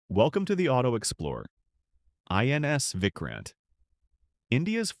Welcome to the Auto Explorer, INS Vikrant,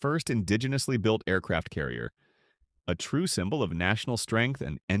 India's first indigenously built aircraft carrier, a true symbol of national strength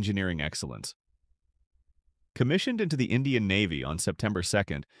and engineering excellence. Commissioned into the Indian Navy on September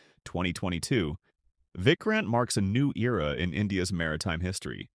 2, 2022, Vikrant marks a new era in India's maritime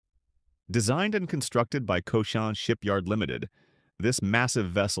history. Designed and constructed by Cochin Shipyard Limited, this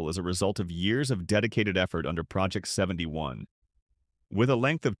massive vessel is a result of years of dedicated effort under Project 71. With a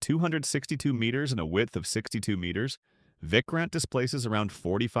length of 262 meters and a width of 62 meters, Vikrant displaces around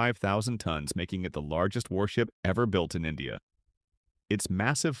 45,000 tons, making it the largest warship ever built in India. Its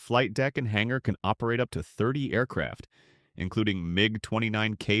massive flight deck and hangar can operate up to 30 aircraft, including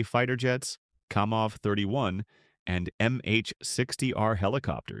MiG-29K fighter jets, Kamov-31, and MH-60R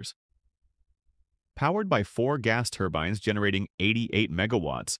helicopters. Powered by 4 gas turbines generating 88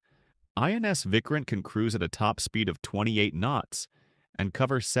 megawatts, INS Vikrant can cruise at a top speed of 28 knots and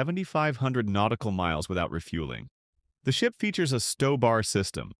cover 7,500 nautical miles without refueling. The ship features a stow bar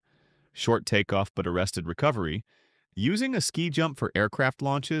system, short takeoff but arrested recovery, using a ski jump for aircraft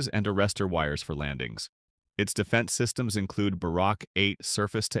launches and arrestor wires for landings. Its defense systems include Barak 8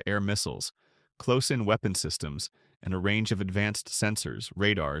 surface-to-air missiles, close-in weapon systems, and a range of advanced sensors,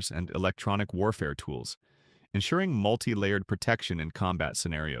 radars, and electronic warfare tools, ensuring multi-layered protection in combat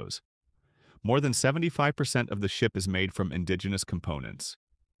scenarios. More than 75% of the ship is made from indigenous components,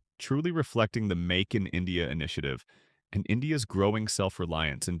 truly reflecting the Make in India initiative and India's growing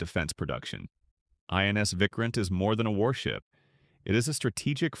self-reliance in defense production. INS Vikrant is more than a warship. It is a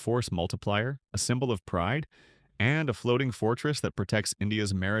strategic force multiplier, a symbol of pride, and a floating fortress that protects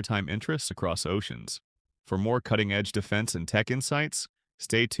India's maritime interests across oceans. For more cutting-edge defense and tech insights,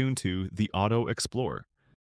 stay tuned to The Auto Explorer.